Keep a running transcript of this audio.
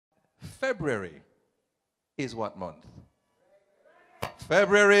February is what month?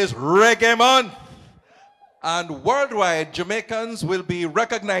 February is Reggae Month. And worldwide, Jamaicans will be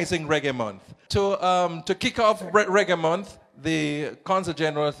recognizing Reggae Month. To kick off Reggae Month, the Consul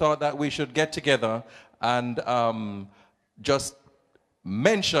General thought that we should get together and just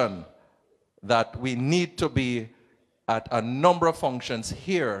mention that we need to be at a number of functions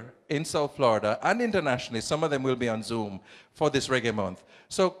here in South Florida and internationally. Some of them will be on Zoom for this Reggae Month.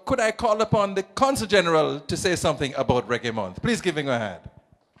 So could I call upon the Consul General to say something about Reggae Month? Please give him a hand.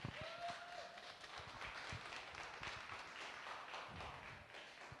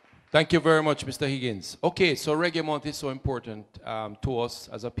 Thank you very much, Mr. Higgins. Okay, so Reggae Month is so important to us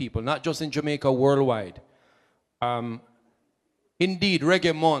as a people, not just in Jamaica, worldwide. Indeed,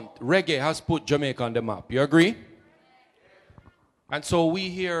 Reggae Month, reggae has put Jamaica on the map. You agree? And so we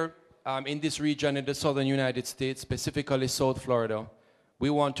here in this region, in the southern United States, specifically South Florida, we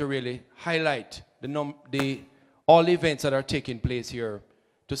want to really highlight all the events that are taking place here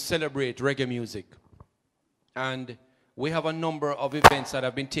to celebrate reggae music. And we have a number of events that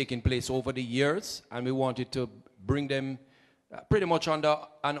have been taking place over the years, and we wanted to bring them pretty much under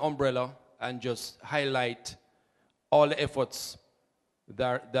an umbrella and just highlight all the efforts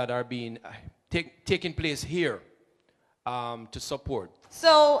that are being taking place here to support.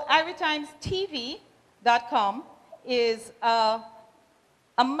 So IrieTimesTV.com is an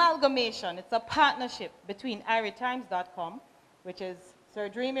amalgamation. It's a partnership between IrieTimes.com, which is Sir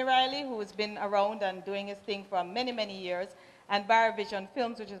Dreamy Riley, who has been around and doing his thing for many, many years, and Barry Vision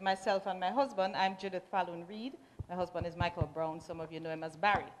Films, which is myself and my husband. I'm Judith Falloon Reed. My husband is Michael Brown. Some of you know him as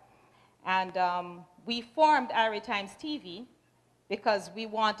Barry. And we formed Irie Times TV because we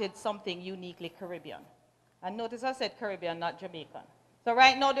wanted something uniquely Caribbean. And notice I said Caribbean, not Jamaican. So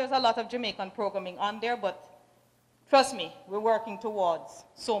right now there's a lot of Jamaican programming on there, but trust me, we're working towards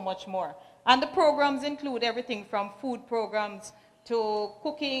so much more. And the programs include everything from food programs to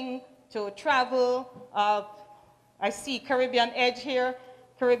cooking, to travel. I see Caribbean Edge here.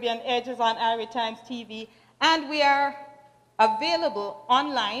 Caribbean Edge is on Irie Times TV. And we are available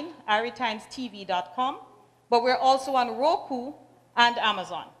online, IrieTimesTV.com, but we're also on Roku and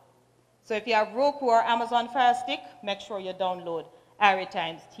Amazon. So if you have Roku or Amazon Fire Stick, make sure you download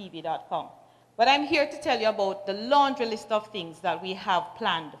IrieTimesTV.com. But I'm here to tell you about the laundry list of things that we have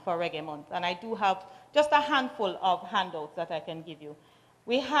planned for Reggae Month. And I do have just a handful of handouts that I can give you.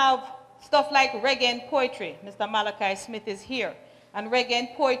 We have stuff like reggae and poetry. Mr. Malachi Smith is here. And reggae and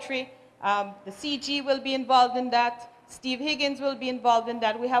poetry, the CG will be involved in that. Steve Higgins will be involved in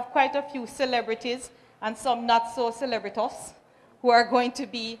that. We have quite a few celebrities and some not so celebritos who are going to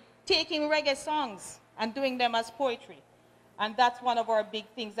be taking reggae songs and doing them as poetry. And that's one of our big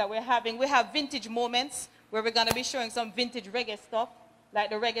things that we're having. We have vintage moments where we're going to be showing some vintage reggae stuff, like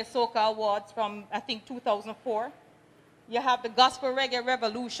the Reggae Soca Awards from, I think, 2004. You have the Gospel Reggae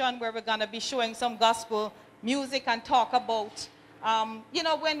Revolution, where we're going to be showing some gospel music and talk about, you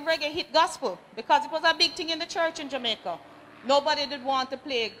know, when reggae hit gospel, because it was a big thing in the church in Jamaica. Nobody did want to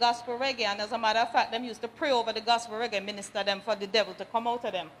play gospel reggae, and as a matter of fact, them used to pray over the gospel reggae, minister them for the devil to come out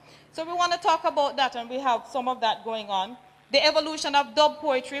of them. So we want to talk about that, and we have some of that going on. The evolution of dub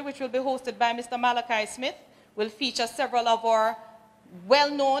poetry, which will be hosted by Mr. Malachi Smith, will feature several of our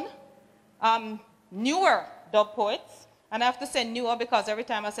well-known, newer dub poets. And I have to say newer because every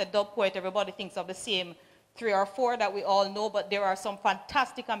time I say dub poet, everybody thinks of the same 3 or 4 that we all know, but there are some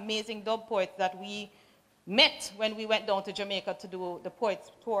fantastic, amazing dub poets that we met when we went down to Jamaica to do the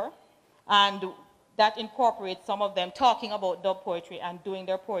Poets Tour. And that incorporates some of them talking about dub poetry and doing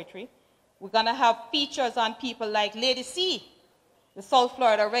their poetry. We're going to have features on people like Lady C, the South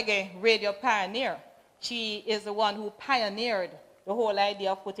Florida reggae radio pioneer. She is the one who pioneered the whole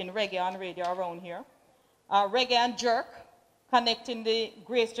idea of putting reggae on radio around here. Reggae and Jerk, connecting the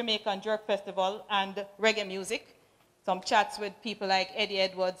Grace Jamaican Jerk Festival and reggae music. Some chats with people like Eddie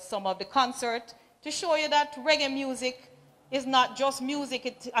Edwards, some of the concert, to show you that reggae music is not just music,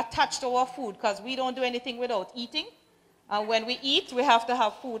 it's attached to our food, because we don't do anything without eating. And when we eat, we have to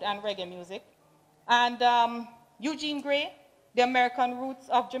have food and reggae music. And Eugene Gray, the American roots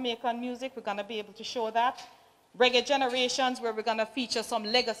of Jamaican music, we're going to be able to show that. Reggae Generations, where we're going to feature some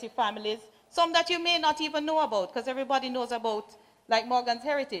legacy families, some that you may not even know about, because everybody knows about, like, Morgan's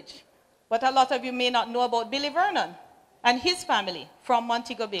heritage. But a lot of you may not know about Billy Vernon and his family from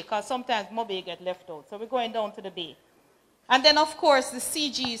Montego Bay, because sometimes Moby get left out. So we're going down to the Bay. And then, of course, the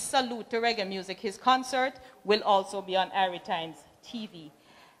CG's Salute to Reggae Music, his concert, will also be on Irie Times TV.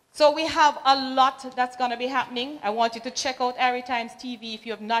 So we have a lot that's going to be happening. I want you to check out Irie Times TV. If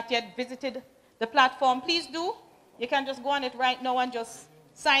you have not yet visited the platform, please do. You can just go on it right now and just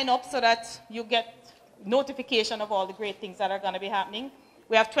sign up so that you get notification of all the great things that are going to be happening.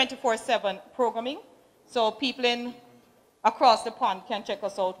 We have 24/7 programming, so people across the pond can check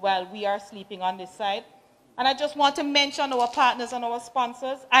us out while we are sleeping on this side. And I just want to mention our partners and our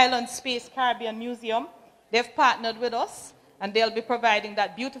sponsors, Island Space Caribbean Museum. They've partnered with us, and they'll be providing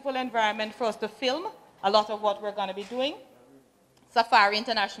that beautiful environment for us to film a lot of what we're going to be doing. Safari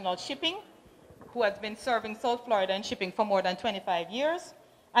International Shipping, who has been serving South Florida and shipping for more than 25 years.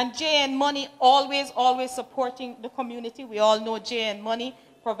 And JN Money, always supporting the community. We all know JN Money,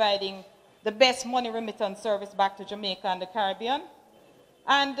 providing the best money remittance service back to Jamaica and the Caribbean.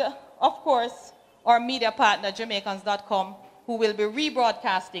 And, of course, our media partner, Jamaicans.com, who will be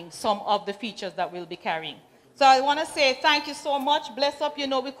rebroadcasting some of the features that we'll be carrying. So I want to say thank you so much. Bless up. You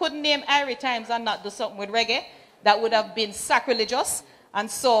know, we couldn't name Irie Times and not do something with reggae. That would have been sacrilegious. And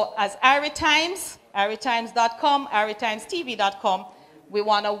so as Irie Times, IrieTimes.com, IrieTimesTV.com, we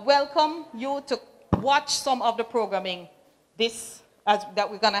want to welcome you to watch some of the programming that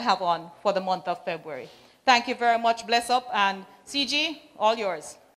we're going to have on for the month of February. Thank you very much. Bless up. And CG, all yours.